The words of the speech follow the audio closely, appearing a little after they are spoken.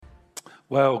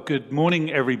Well, good morning,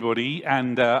 everybody,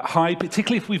 and hi,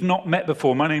 particularly if we've not met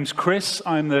before. My name's Chris.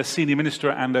 I'm the Senior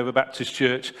Minister at Andover Baptist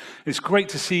Church. It's great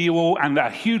to see you all, and a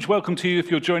huge welcome to you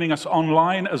if you're joining us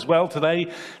online as well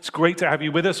today. It's great to have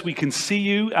you with us. We can see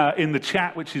you in the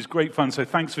chat, which is great fun, so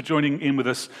thanks for joining in with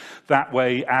us that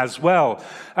way as well.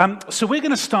 So we're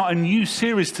going to start a new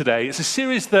series today. It's a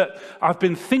series that I've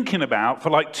been thinking about for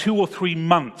like 2 or 3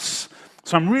 months.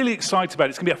 So I'm really excited about it.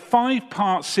 It's going to be a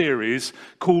 5-part series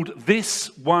called This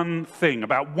One Thing,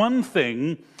 about one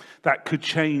thing that could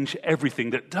change everything,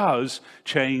 that does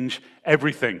change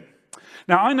everything.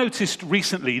 Now, I noticed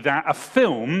recently that a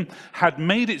film had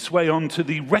made its way onto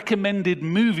the recommended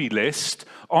movie list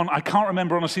on, I can't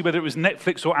remember honestly whether it was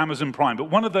Netflix or Amazon Prime,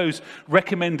 but one of those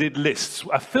recommended lists.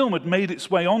 A film had made its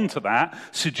way onto that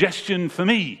suggestion for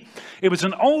me. It was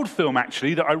an old film,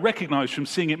 actually, that I recognized from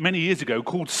seeing it many years ago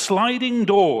called Sliding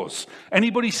Doors.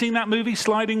 Anybody seen that movie,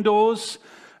 Sliding Doors?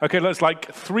 Okay, there's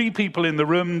like 3 people in the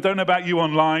room. Don't know about you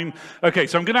online. Okay,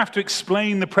 so I'm going to have to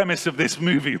explain the premise of this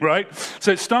movie, right?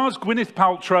 So it stars Gwyneth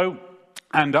Paltrow,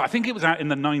 and I think it was out in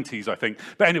the 90s, I think.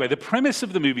 But anyway, the premise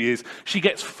of the movie is she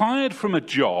gets fired from a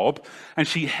job, and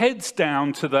she heads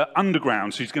down to the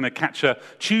underground. So she's going to catch a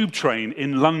tube train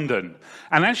in London.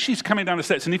 And as she's coming down the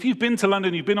steps, and if you've been to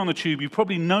London, you've been on the tube, you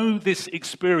probably know this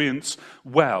experience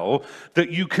well, that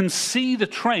you can see the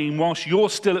train whilst you're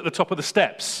still at the top of the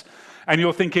steps. And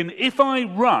you're thinking, if I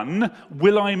run,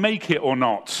 will I make it or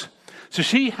not? So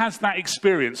she has that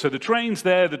experience. So the train's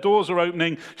there, the doors are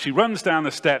opening, she runs down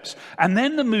the steps, and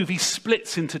then the movie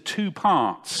splits into 2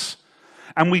 parts.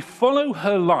 And we follow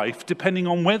her life depending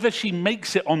on whether she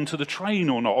makes it onto the train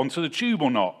or not, onto the tube or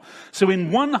not. So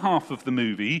in one half of the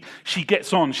movie, she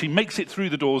gets on, she makes it through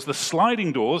the doors, the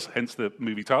sliding doors, hence the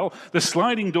movie title, the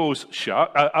sliding doors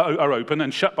are open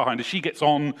and shut behind her. She gets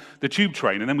on the tube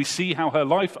train, and then we see how her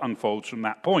life unfolds from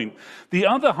that point. The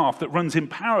other half that runs in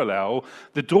parallel,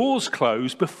 the doors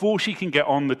close before she can get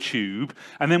on the tube,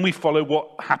 and then we follow what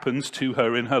happens to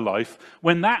her in her life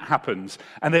when that happens.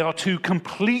 And they are 2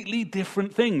 completely different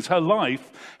things. Her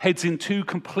life heads in 2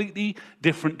 completely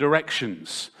different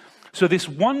directions. So this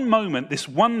one moment, this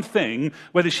one thing,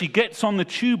 whether she gets on the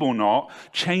tube or not,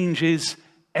 changes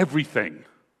everything.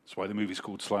 That's why the movie's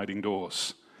called Sliding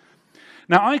Doors.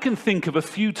 Now, I can think of a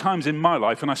few times in my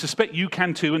life, and I suspect you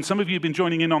can too, and some of you have been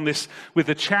joining in on this with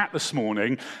the chat this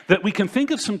morning, that we can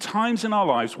think of some times in our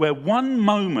lives where one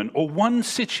moment or one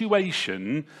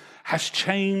situation has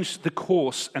changed the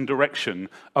course and direction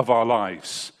of our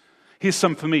lives. Here's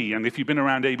some for me, and if you've been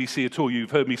around ABC at all,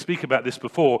 you've heard me speak about this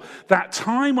before. That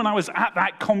time when I was at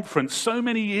that conference so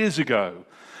many years ago,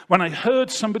 when I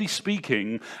heard somebody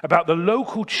speaking about the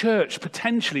local church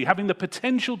potentially having the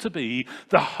potential to be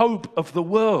the hope of the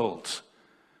world.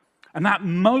 And that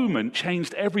moment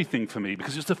changed everything for me,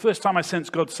 because it's the first time I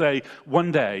sensed God say,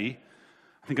 one day,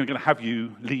 I think I'm going to have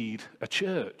you lead a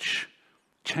church.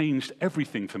 Changed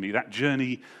everything for me. That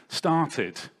journey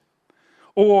started.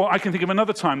 Or I can think of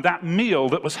another time, that meal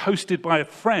that was hosted by a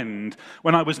friend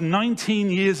when I was 19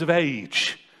 years of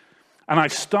age. And I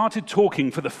started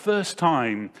talking for the first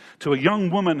time to a young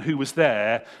woman who was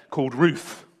there called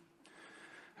Ruth.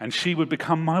 And she would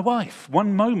become my wife.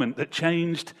 One moment that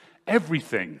changed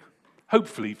everything.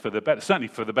 Hopefully for the better, certainly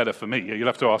for the better for me. You'll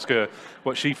have to ask her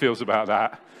what she feels about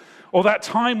that. Or that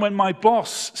time when my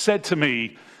boss said to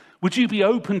me, would you be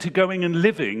open to going and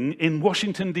living in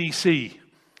Washington, D.C.,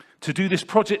 to do this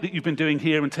project that you've been doing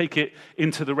here and take it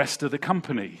into the rest of the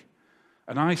company?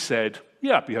 And I said,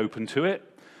 yeah, I'd be open to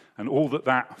it. And all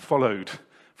that followed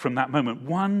from that moment.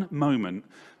 One moment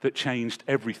that changed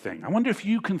everything. I wonder if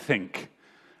you can think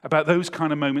about those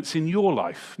kind of moments in your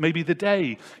life. Maybe the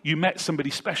day you met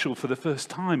somebody special for the first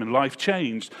time and life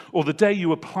changed, or the day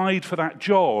you applied for that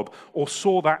job or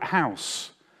saw that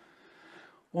house.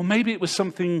 Or maybe it was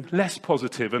something less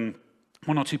positive, and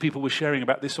 1 or 2 people were sharing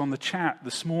about this on the chat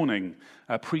this morning,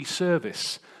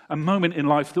 pre-service. A moment in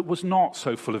life that was not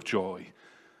so full of joy.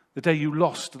 The day you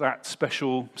lost that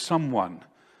special someone.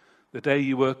 The day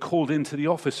you were called into the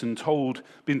office and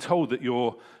been told that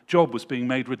your job was being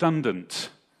made redundant.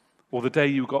 Or the day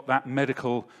you got that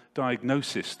medical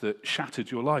diagnosis that shattered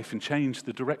your life and changed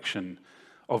the direction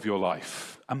of your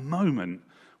life. A moment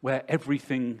where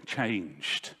everything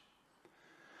changed.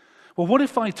 Well, what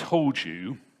if I told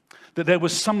you that there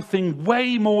was something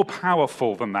way more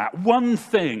powerful than that, one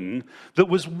thing that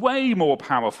was way more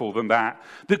powerful than that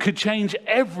could change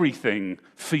everything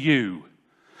for you?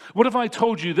 What if I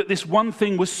told you that this one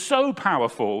thing was so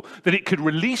powerful that it could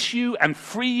release you and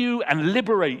free you and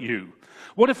liberate you?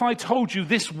 What if I told you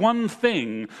this one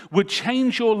thing would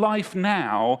change your life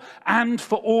now and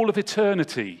for all of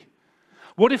eternity?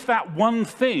 What if that one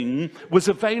thing was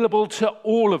available to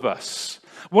all of us?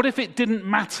 What if it didn't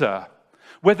matter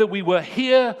whether we were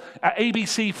here at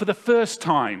ABC for the first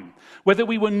time, whether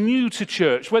we were new to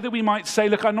church, whether we might say,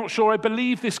 look, I'm not sure I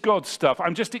believe this God stuff.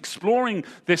 I'm just exploring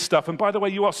this stuff. And by the way,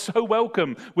 you are so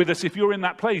welcome with us if you're in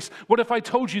that place. What if I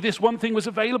told you this one thing was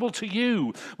available to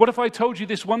you? What if I told you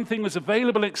this one thing was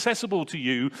available, accessible to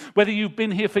you, whether you've been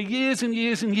here for years and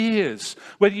years and years,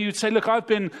 whether you'd say, look, I've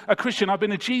been a Christian, I've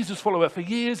been a Jesus follower for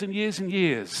years and years and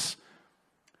years.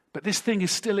 But this thing is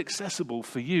still accessible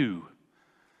for you.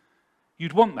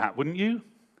 You'd want that, wouldn't you?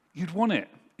 You'd want it.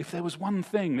 If there was one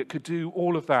thing that could do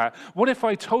all of that. What if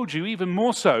I told you even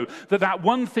more so that that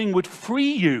one thing would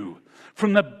free you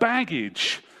from the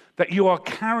baggage that you are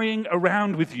carrying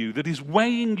around with you that is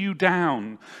weighing you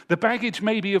down? The baggage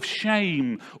maybe of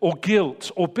shame or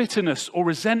guilt or bitterness or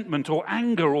resentment or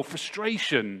anger or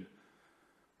frustration.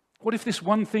 What if this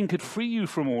one thing could free you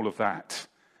from all of that?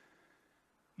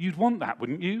 You'd want that,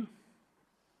 wouldn't you?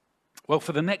 Well,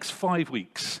 for the next 5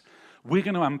 weeks, we're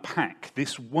going to unpack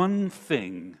this one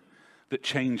thing that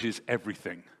changes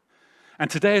everything. And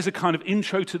today, as a kind of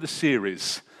intro to the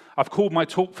series, I've called my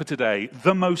talk for today,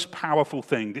 The Most Powerful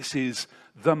Thing. This is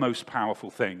the most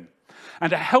powerful thing. And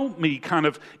to help me kind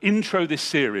of intro this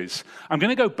series, I'm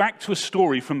going to go back to a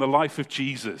story from the life of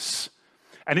Jesus.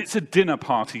 And it's a dinner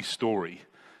party story,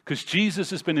 because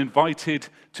Jesus has been invited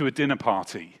to a dinner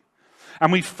party.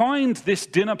 And we find this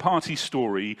dinner party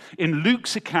story in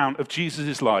Luke's account of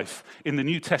Jesus' life in the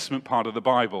New Testament part of the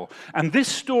Bible. And this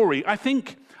story, I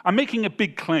think, I'm making a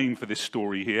big claim for this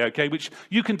story here, okay, which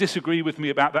you can disagree with me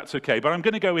about, that's okay, but I'm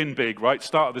going to go in big, right,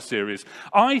 start of the series.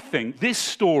 I think this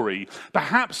story,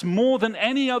 perhaps more than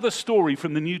any other story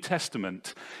from the New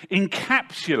Testament,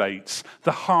 encapsulates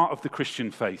the heart of the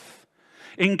Christian faith.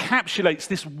 Encapsulates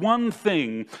this one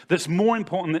thing that's more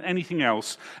important than anything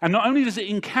else. And not only does it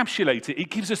encapsulate it, it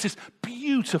gives us this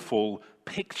beautiful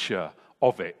picture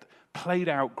of it, played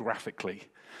out graphically.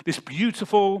 This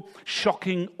beautiful,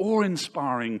 shocking,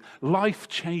 awe-inspiring,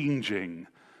 life-changing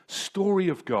story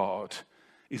of God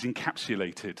is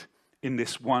encapsulated in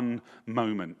this one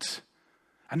moment.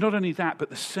 And not only that, but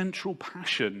the central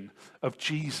passion of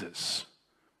Jesus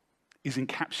is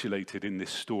encapsulated in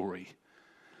this story.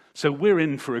 So we're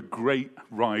in for a great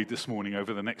ride this morning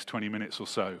over the next 20 minutes or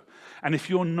so. And if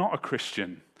you're not a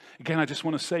Christian, again, I just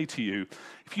want to say to you,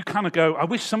 if you kind of go, I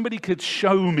wish somebody could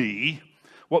show me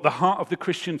what the heart of the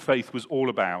Christian faith was all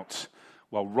about.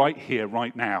 Well, right here,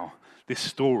 right now, this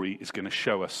story is going to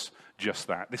show us just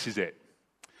that. This is it.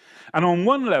 And on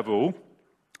one level,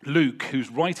 Luke,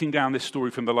 who's writing down this story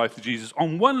from the life of Jesus,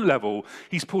 on one level,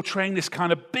 he's portraying this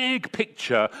kind of big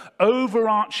picture,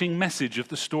 overarching message of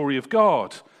the story of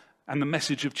God and the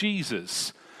message of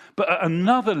Jesus. But at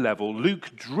another level,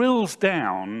 Luke drills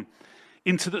down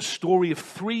into the story of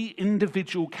 3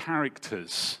 individual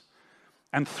characters,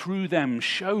 and through them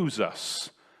shows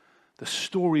us the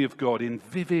story of God in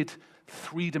vivid,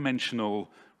 3-dimensional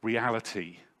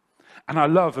reality. And I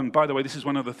love, and by the way, this is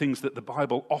one of the things that the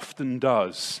Bible often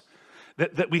does,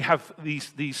 that we have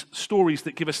these stories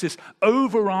that give us this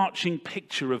overarching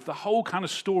picture of the whole kind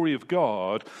of story of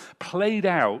God played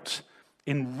out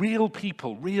in real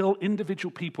people, real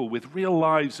individual people with real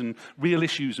lives and real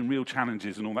issues and real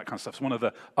challenges and all that kind of stuff. It's one of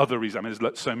the other reasons, I mean,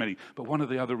 there's so many, but one of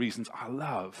the other reasons I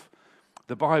love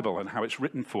the Bible and how it's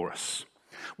written for us.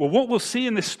 Well, what we'll see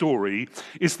in this story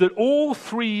is that all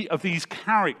 3 of these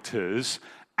characters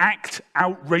act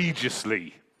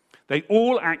outrageously. They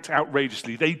all act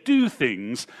outrageously. They do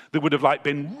things that would have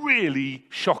been really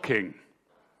shocking.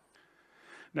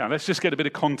 Now, let's just get a bit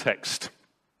of context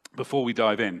before we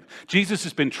dive in. Jesus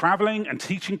has been traveling and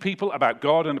teaching people about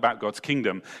God and about God's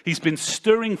kingdom. He's been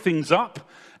stirring things up,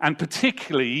 and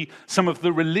particularly some of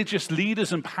the religious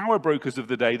leaders and power brokers of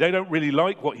the day. They don't really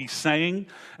like what he's saying,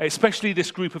 especially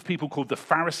this group of people called the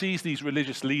Pharisees, these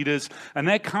religious leaders, and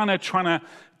they're kind of trying to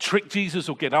trick Jesus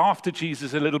or get after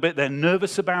Jesus a little bit. They're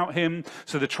nervous about him,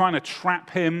 so they're trying to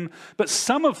trap him. But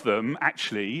some of them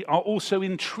actually are also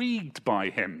intrigued by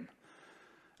him.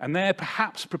 And they're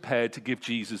perhaps prepared to give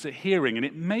Jesus a hearing. And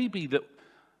it may be that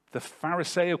the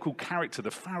Pharisaical character, the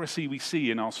Pharisee we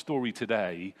see in our story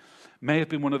today, may have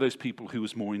been one of those people who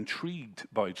was more intrigued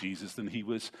by Jesus than he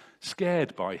was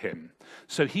scared by him.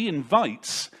 So he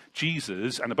invites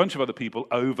Jesus and a bunch of other people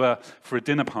over for a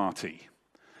dinner party.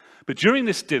 But during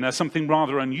this dinner, something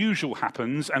rather unusual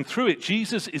happens, and through it,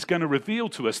 Jesus is going to reveal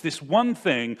to us this one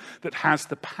thing that has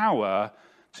the power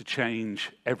to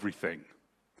change everything.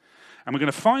 And we're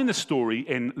going to find the story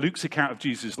in Luke's account of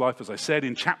Jesus' life, as I said,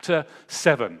 in chapter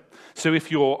 7. So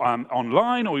if you're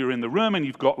online or you're in the room and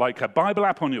you've got like a Bible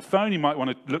app on your phone, you might want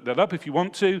to look that up if you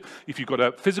want to. If you've got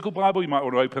a physical Bible, you might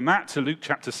want to open that to Luke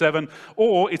chapter 7.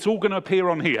 Or it's all going to appear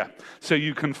on here. So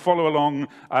you can follow along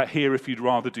here if you'd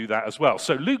rather do that as well.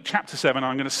 So Luke chapter 7,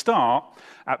 I'm going to start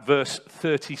at verse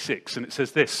 36. And it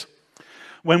says this.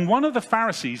 When one of the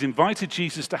Pharisees invited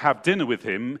Jesus to have dinner with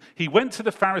him, he went to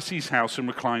the Pharisee's house and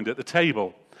reclined at the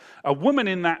table. A woman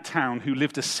in that town who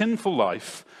lived a sinful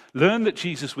life learned that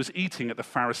Jesus was eating at the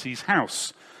Pharisee's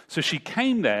house. So she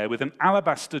came there with an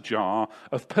alabaster jar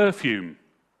of perfume.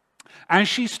 As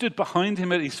she stood behind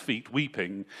him at his feet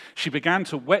weeping, she began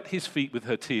to wet his feet with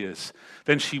her tears.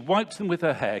 Then she wiped them with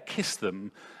her hair, kissed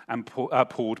them, and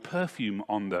poured perfume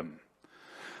on them.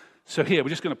 So here, we're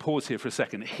just going to pause here for a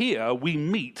second. Here we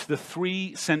meet the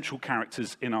three central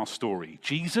characters in our story.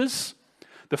 Jesus,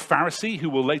 the Pharisee, who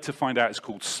we'll later find out is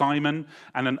called Simon,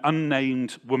 and an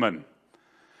unnamed woman.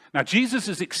 Now, Jesus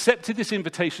has accepted this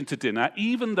invitation to dinner,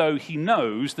 even though he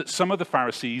knows that some of the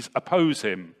Pharisees oppose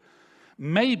him.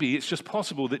 Maybe it's just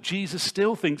possible that Jesus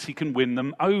still thinks he can win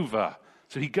them over.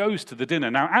 So he goes to the dinner.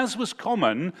 Now, as was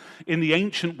common in the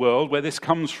ancient world where this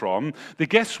comes from, the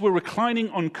guests were reclining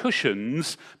on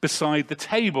cushions beside the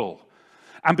table.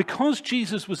 And because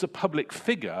Jesus was a public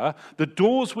figure, the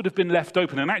doors would have been left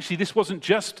open. And actually, this wasn't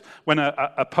just when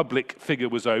a public figure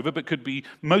was over, but could be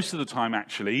most of the time,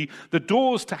 actually. The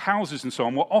doors to houses and so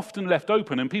on were often left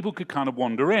open, and people could kind of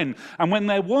wander in. And when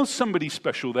there was somebody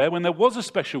special there, when there was a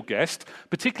special guest,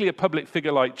 particularly a public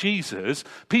figure like Jesus,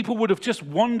 people would have just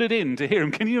wandered in to hear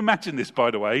him. Can you imagine this,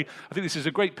 by the way? I think this is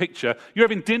a great picture. You're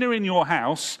having dinner in your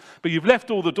house, but you've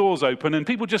left all the doors open, and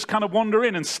people just kind of wander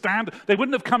in and stand. They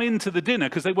wouldn't have come into the dinner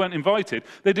because they weren't invited.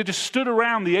 They'd have just stood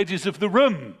around the edges of the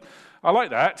room. I like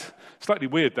that. Slightly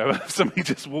weird, though. Somebody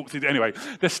just walked in. Anyway,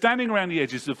 they're standing around the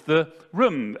edges of the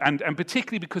room, and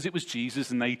particularly because it was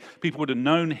Jesus, and people would have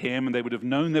known him, and they would have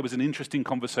known there was an interesting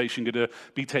conversation going to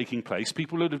be taking place.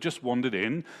 People would have just wandered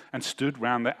in and stood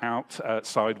round the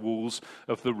outside walls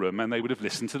of the room, and they would have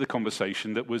listened to the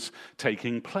conversation that was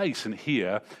taking place and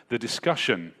hear the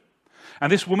discussion.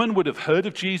 And this woman would have heard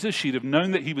of Jesus. She'd have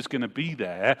known that he was going to be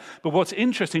there. But what's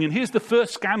interesting, and here's the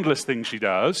first scandalous thing she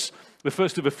does, the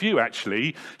first of a few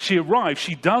actually, she arrives.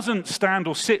 She doesn't stand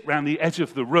or sit round the edge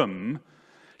of the room.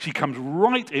 She comes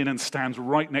right in and stands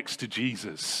right next to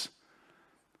Jesus.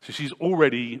 So she's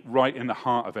already right in the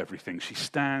heart of everything. She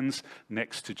stands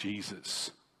next to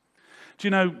Jesus. Do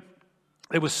you know,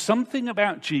 there was something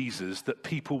about Jesus that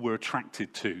people were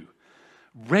attracted to.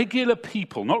 Regular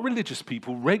people, not religious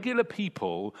people, regular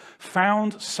people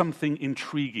found something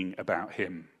intriguing about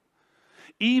him.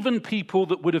 Even people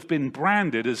that would have been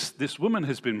branded, as this woman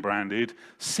has been branded,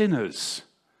 sinners,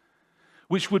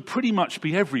 which would pretty much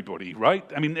be everybody, right?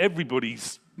 I mean,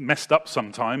 everybody's messed up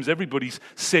sometimes, everybody's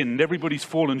sinned, everybody's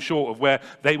fallen short of where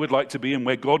they would like to be and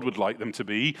where God would like them to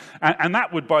be. And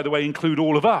that would, by the way, include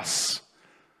all of us.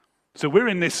 So we're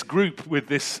in this group with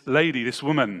this lady, this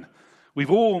woman. We've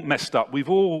all messed up. We've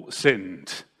all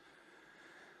sinned.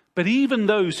 But even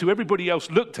those who everybody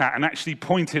else looked at and actually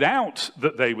pointed out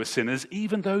that they were sinners,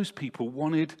 even those people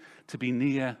wanted to be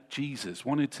near Jesus,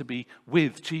 wanted to be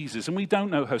with Jesus. And we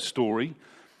don't know her story,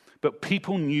 but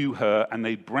people knew her and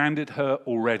they branded her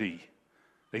already.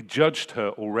 They judged her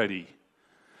already.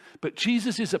 But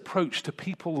Jesus' approach to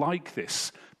people like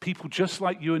this, people just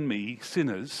like you and me,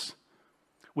 sinners,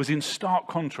 was in stark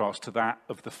contrast to that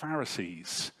of the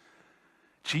Pharisees.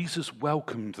 Jesus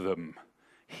welcomed them,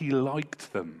 he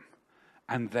liked them,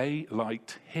 and they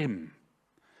liked him.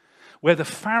 Where the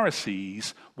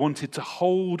Pharisees wanted to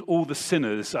hold all the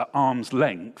sinners at arm's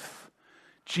length,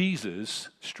 Jesus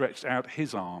stretched out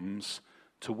his arms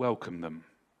to welcome them.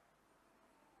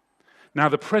 Now,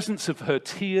 the presence of her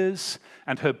tears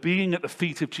and her being at the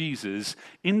feet of Jesus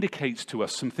indicates to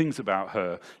us some things about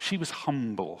her. She was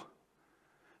humble.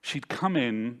 She'd come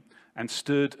in and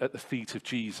stood at the feet of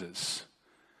Jesus.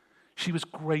 She was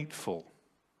grateful,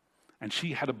 and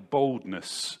she had a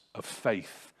boldness of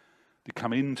faith to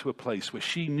come into a place where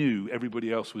she knew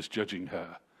everybody else was judging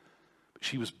her. But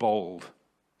she was bold.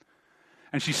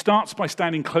 And she starts by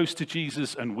standing close to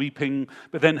Jesus and weeping,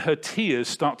 but then her tears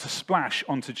start to splash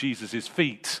onto Jesus'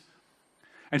 feet.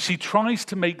 And she tries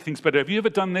to make things better. Have you ever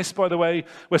done this, by the way,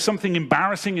 where something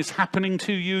embarrassing is happening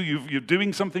to you, you're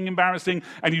doing something embarrassing,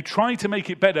 and you try to make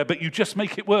it better, but you just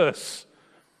make it worse?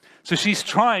 So she's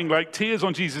trying, like tears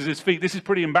on Jesus' feet. This is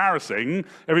pretty embarrassing.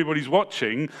 Everybody's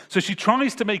watching. So she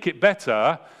tries to make it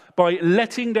better by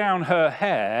letting down her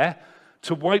hair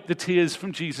to wipe the tears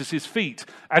from Jesus' feet.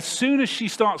 As soon as she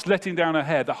starts letting down her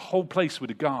hair, the whole place would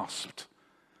have gasped,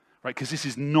 right? Because this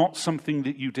is not something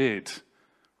that you did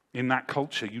in that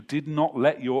culture. You did not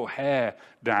let your hair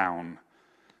down.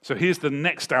 So here's the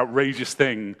next outrageous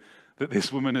thing that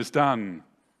this woman has done.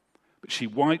 But she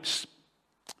wipes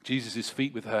Jesus'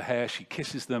 feet with her hair, she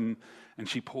kisses them, and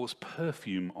she pours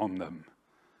perfume on them.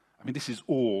 I mean, this is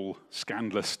all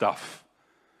scandalous stuff.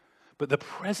 But the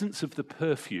presence of the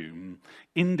perfume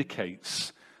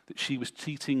indicates that she was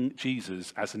treating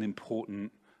Jesus as an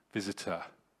important visitor.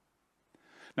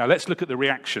 Now, let's look at the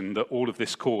reaction that all of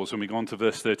this caused when we go on to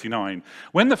verse 39.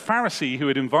 When the Pharisee who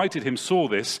had invited him saw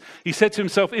this, he said to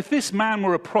himself, if this man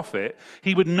were a prophet,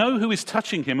 he would know who is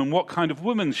touching him and what kind of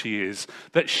woman she is,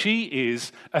 that she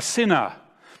is a sinner.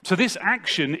 So this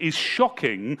action is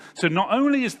shocking. So not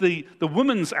only is the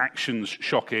woman's actions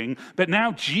shocking, but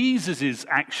now Jesus'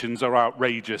 actions are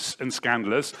outrageous and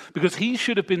scandalous because he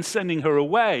should have been sending her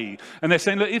away. And they're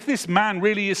saying, look, if this man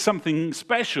really is something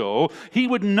special, he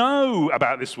would know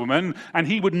about this woman and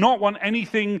he would not want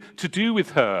anything to do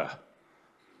with her.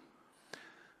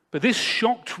 But this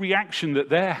shocked reaction that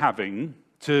they're having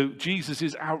to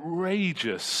Jesus'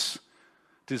 outrageous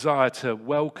desire to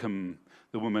welcome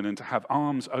the woman and to have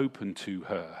arms open to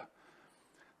her,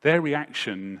 their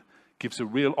reaction gives a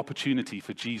real opportunity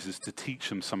for Jesus to teach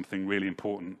them something really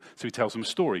important. So he tells them a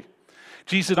story.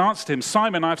 Jesus answered him,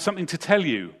 Simon, I have something to tell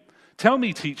you. Tell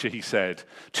me, teacher, he said.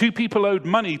 2 people owed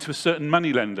money to a certain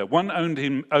moneylender. One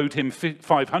owed him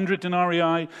 500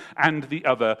 denarii and the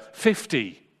other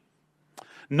 50.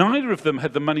 Neither of them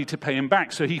had the money to pay him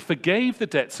back, so he forgave the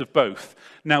debts of both.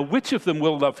 Now, which of them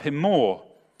will love him more?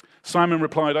 Simon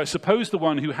replied, I suppose the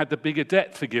one who had the bigger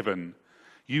debt forgiven.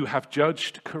 You have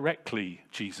judged correctly,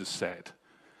 Jesus said.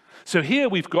 So here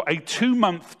we've got a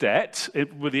 2-month debt,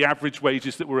 with the average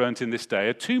wages that were earned in this day,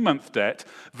 a 2-month debt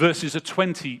versus a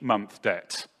 20-month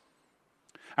debt.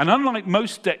 And unlike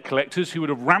most debt collectors who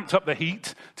would have ramped up the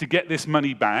heat to get this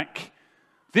money back,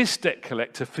 this debt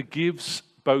collector forgives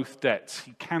both debts.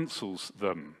 He cancels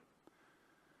them.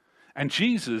 And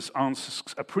Jesus answers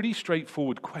a pretty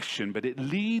straightforward question, but it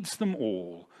leads them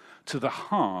all to the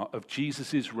heart of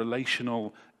Jesus'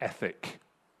 relational ethic.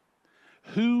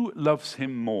 Who loves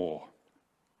him more?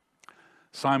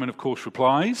 Simon, of course,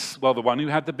 replies, well, the one who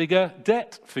had the bigger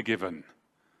debt forgiven.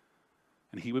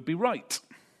 And he would be right.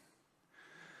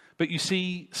 But you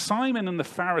see, Simon and the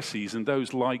Pharisees and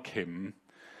those like him,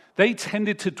 they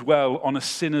tended to dwell on a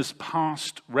sinner's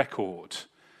past record.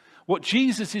 What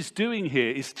Jesus is doing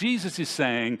here is Jesus is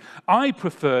saying, I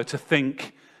prefer to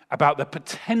think about the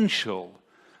potential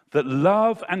that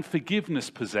love and forgiveness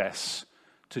possess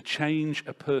to change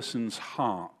a person's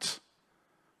heart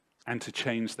and to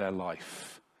change their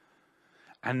life.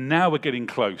 And now we're getting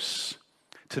close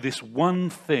to this one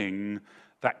thing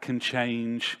that can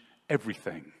change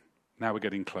everything. Now we're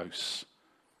getting close.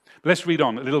 But let's read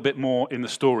on a little bit more in the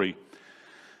story.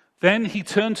 Then he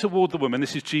turned toward the woman,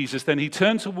 this is Jesus, then he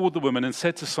turned toward the woman and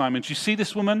said to Simon, do you see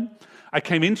this woman? I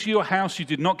came into your house, you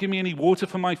did not give me any water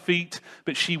for my feet,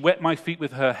 but she wet my feet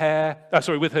with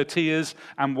with her tears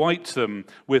and wiped them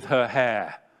with her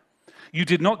hair. You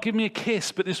did not give me a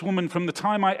kiss, but this woman from the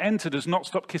time I entered has not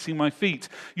stopped kissing my feet.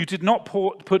 You did not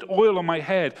put oil on my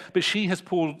head, but she has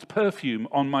poured perfume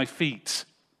on my feet.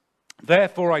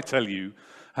 Therefore I tell you,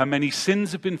 her many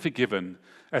sins have been forgiven,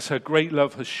 as her great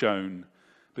love has shown.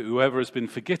 But whoever has been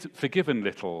forgiven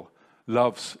little,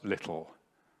 loves little.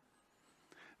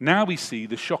 Now we see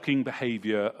the shocking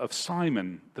behavior of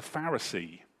Simon, the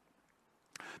Pharisee.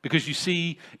 Because you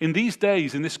see, in these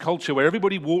days, in this culture where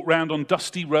everybody walked around on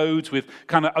dusty roads with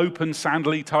kind of open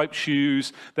sandally type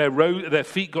shoes, their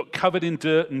feet got covered in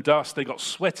dirt and dust, they got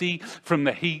sweaty from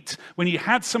the heat. When you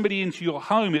had somebody into your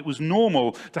home, it was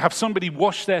normal to have somebody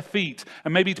wash their feet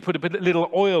and maybe to put a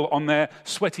little oil on their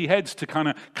sweaty heads to kind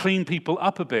of clean people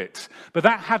up a bit. But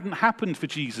that hadn't happened for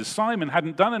Jesus. Simon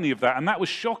hadn't done any of that, and that was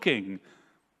shocking.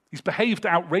 He's behaved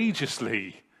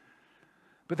outrageously.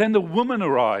 But then the woman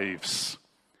arrives.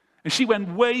 And she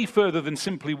went way further than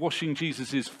simply washing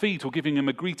Jesus' feet or giving him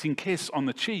a greeting kiss on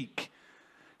the cheek.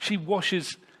 She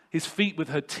washes his feet with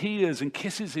her tears and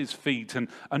kisses his feet and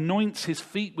anoints his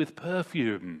feet with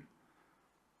perfume.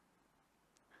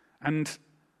 And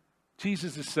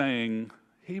Jesus is saying,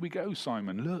 here we go,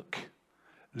 Simon, look,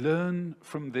 learn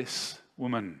from this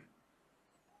woman.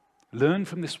 Learn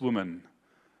from this woman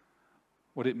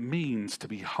what it means to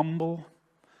be humble,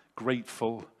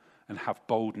 grateful, and have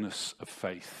boldness of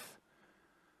faith.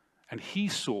 And he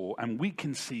saw, and we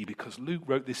can see, because Luke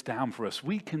wrote this down for us,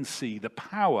 we can see the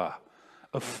power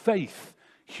of faith,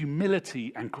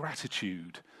 humility, and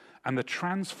gratitude and the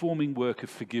transforming work of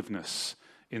forgiveness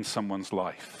in someone's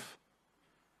life.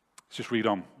 Let's just read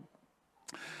on.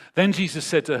 Then Jesus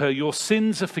said to her, "Your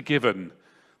sins are forgiven."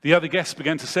 The other guests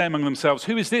began to say among themselves,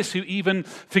 "Who is this who even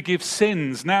forgives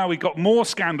sins?" Now we got more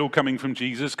scandal coming from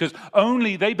Jesus because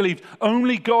they believed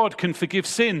only God can forgive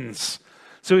sins.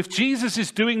 So if Jesus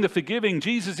is doing the forgiving,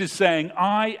 Jesus is saying,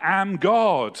 "I am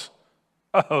God."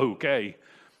 Oh, okay.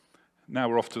 Now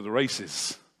we're off to the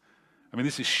races. I mean,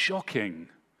 this is shocking.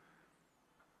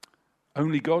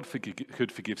 Only God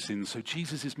could forgive sins. So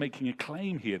Jesus is making a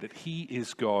claim here that he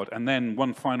is God. And then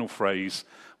one final phrase,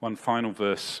 one final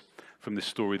verse from this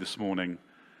story this morning.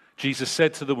 Jesus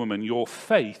said to the woman, "Your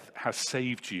faith has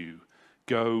saved you.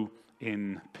 Go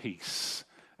in peace."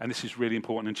 And this is really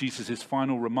important. And Jesus'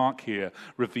 final remark here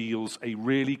reveals a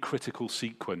really critical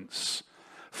sequence.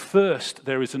 First,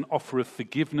 there is an offer of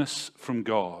forgiveness from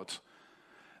God.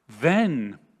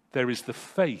 Then there is the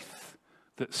faith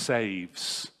that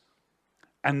saves.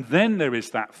 And then there is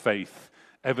that faith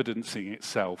evidencing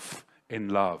itself in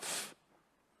love.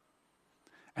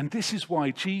 And this is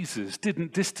why Jesus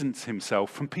didn't distance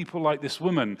himself from people like this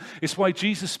woman. It's why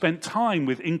Jesus spent time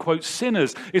with, in quotes,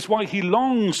 sinners. It's why he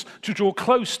longs to draw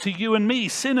close to you and me,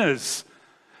 sinners.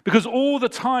 Because all the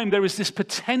time there is this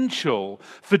potential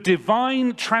for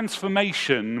divine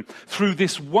transformation through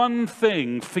this one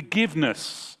thing,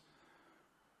 forgiveness.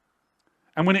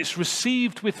 And when it's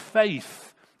received with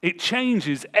faith, it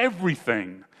changes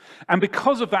everything. And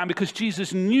because of that, and because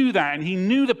Jesus knew that, and he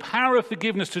knew the power of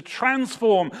forgiveness to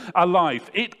transform a life,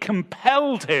 it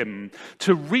compelled him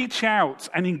to reach out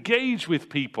and engage with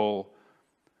people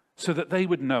so that they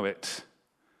would know it.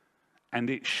 And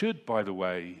it should, by the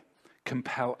way,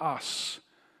 compel us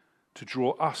to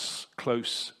draw us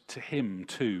close to him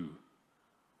too.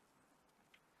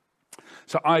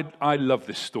 So I love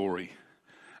this story.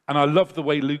 And I love the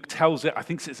way Luke tells it. I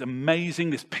think it's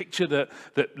amazing, this picture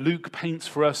that Luke paints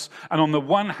for us. And on the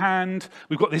one hand,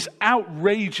 we've got this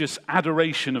outrageous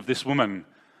adoration of this woman.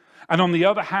 And on the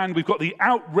other hand, we've got the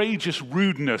outrageous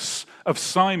rudeness of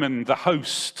Simon, the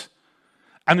host.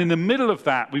 And in the middle of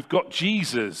that, we've got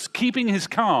Jesus keeping his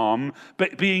calm,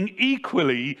 but being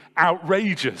equally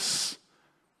outrageous.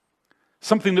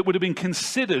 Something that would have been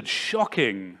considered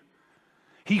shocking.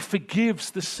 He forgives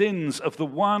the sins of the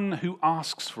one who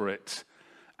asks for it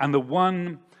and the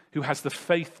one who has the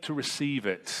faith to receive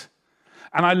it.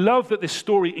 And I love that this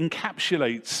story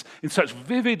encapsulates in such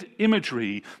vivid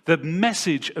imagery the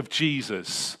message of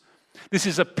Jesus. This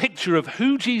is a picture of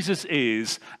who Jesus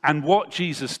is and what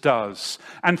Jesus does.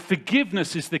 And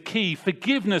forgiveness is the key.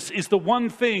 Forgiveness is the one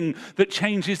thing that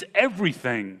changes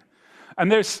everything.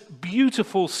 And there's a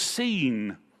beautiful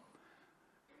scene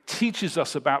teaches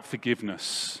us about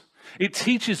forgiveness. It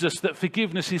teaches us that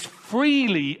forgiveness is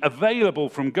freely available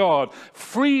from God,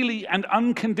 freely and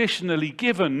unconditionally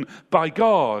given by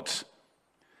God.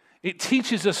 It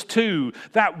teaches us too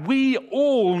that we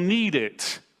all need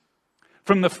it.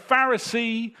 From the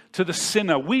Pharisee to the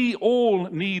sinner, we all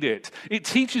need it. It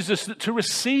teaches us that to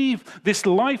receive this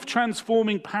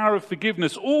life-transforming power of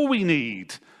forgiveness, all we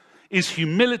need is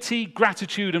humility,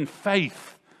 gratitude, and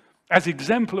faith, as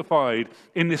exemplified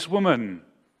in this woman.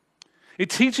 It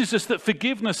teaches us that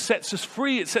forgiveness sets us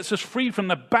free. It sets us free from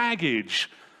the baggage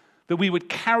that we would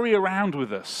carry around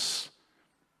with us.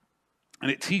 And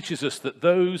it teaches us that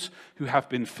those who have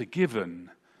been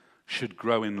forgiven should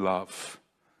grow in love.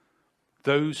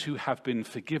 Those who have been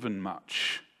forgiven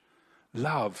much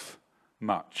love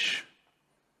much.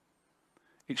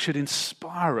 It should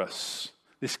inspire us,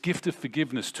 this gift of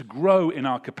forgiveness, to grow in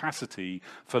our capacity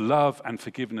for love and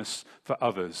forgiveness for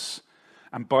others.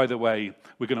 And by the way,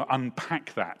 we're going to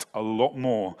unpack that a lot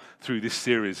more through this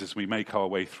series as we make our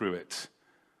way through it.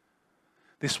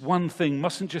 This one thing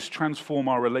mustn't just transform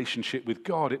our relationship with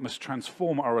God, it must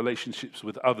transform our relationships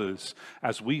with others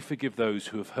as we forgive those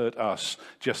who have hurt us,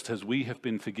 just as we have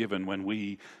been forgiven when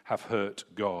we have hurt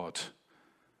God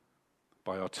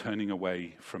by our turning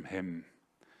away from him.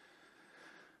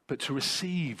 But to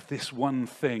receive this one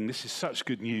thing, this is such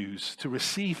good news, to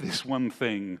receive this one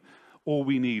thing, all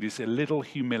we need is a little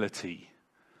humility,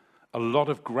 a lot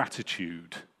of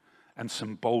gratitude, and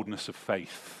some boldness of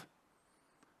faith.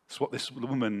 It's what this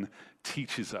woman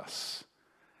teaches us.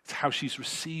 It's how she's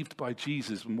received by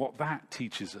Jesus and what that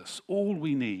teaches us. All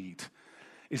we need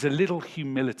is a little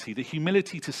humility, the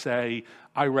humility to say,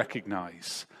 I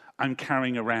recognize I'm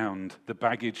carrying around the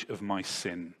baggage of my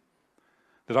sin,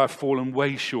 that I've fallen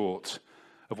way short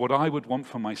of what I would want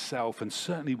for myself and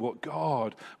certainly what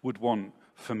God would want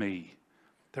for me.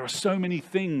 There are so many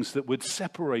things that would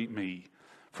separate me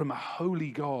from a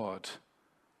holy God.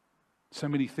 So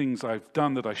many things I've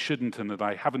done that I shouldn't and that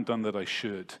I haven't done that I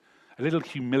should. A little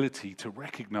humility to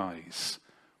recognize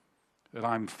that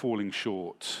I'm falling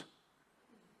short.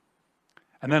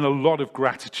 And then a lot of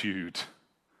gratitude,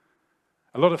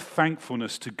 a lot of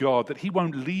thankfulness to God that he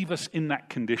won't leave us in that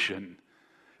condition,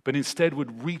 but instead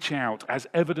would reach out as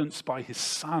evidenced by his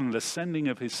Son, the sending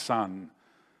of his Son.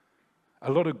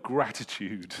 A lot of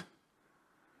gratitude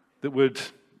that would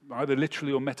either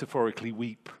literally or metaphorically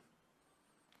weep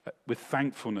with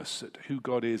thankfulness at who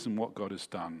God is and what God has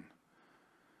done.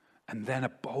 And then a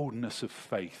boldness of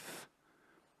faith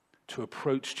to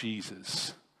approach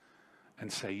Jesus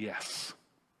and say, yes,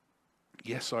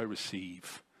 yes, I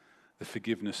receive the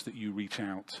forgiveness that you reach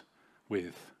out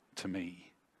with to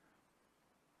me.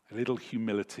 A little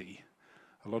humility,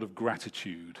 a lot of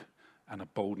gratitude, and a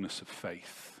boldness of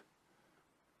faith.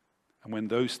 And when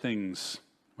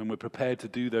we're prepared to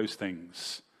do those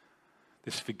things,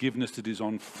 this forgiveness that is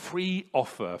on free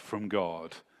offer from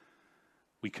God,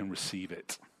 we can receive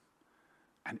it.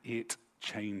 And it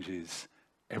changes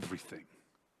everything.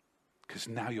 Because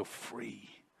now you're free.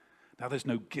 Now there's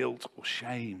no guilt or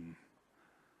shame.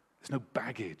 There's no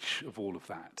baggage of all of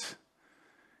that.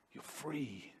 You're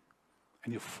free.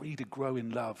 And you're free to grow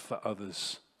in love for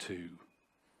others too.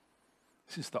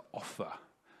 This is the offer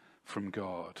from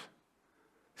God.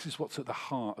 This is what's at the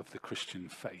heart of the Christian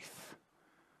faith.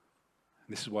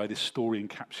 And this is why this story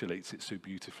encapsulates it so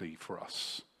beautifully for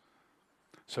us.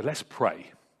 So let's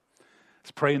pray.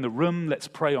 Let's pray in the room. Let's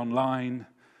pray online.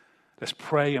 Let's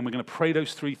pray, and we're going to pray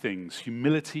those three things: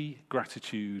 humility,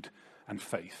 gratitude, and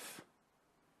faith.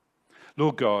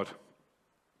 Lord God,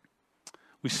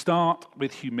 we start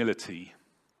with humility,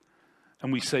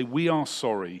 and we say we are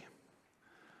sorry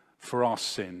for our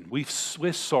sin.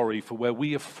 We're sorry for where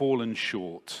we have fallen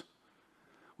short.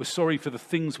 We're sorry for the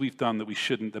things we've done that we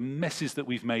shouldn't, the messes that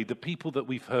we've made, the people that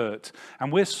we've hurt,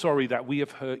 and we're sorry that we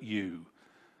have hurt you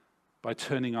by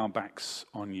turning our backs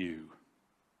on you.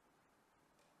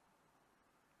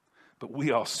 But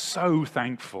we are so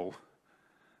thankful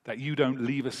that you don't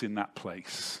leave us in that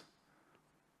place.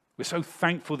 We're so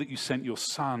thankful that you sent your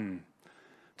Son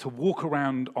to walk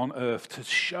around on earth, to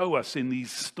show us in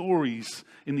these stories,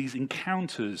 in these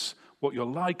encounters, what you're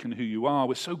like and who you are.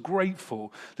 We're so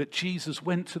grateful that Jesus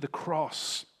went to the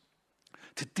cross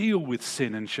to deal with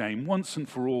sin and shame once and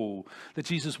for all. That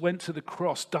Jesus went to the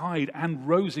cross, died, and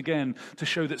rose again to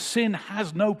show that sin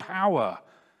has no power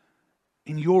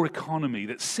in your economy,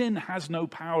 that sin has no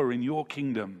power in your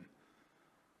kingdom.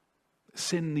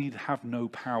 Sin need have no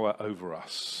power over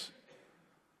us.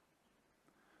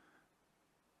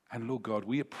 And Lord God,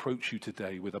 we approach you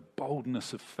today with a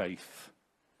boldness of faith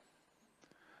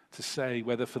to say,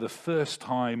 whether for the first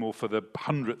time or for the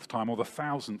 100th time or the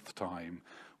 1,000th time,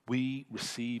 we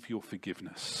receive your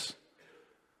forgiveness.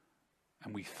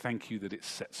 And we thank you that it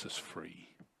sets us free.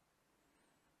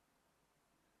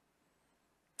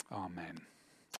 Amen.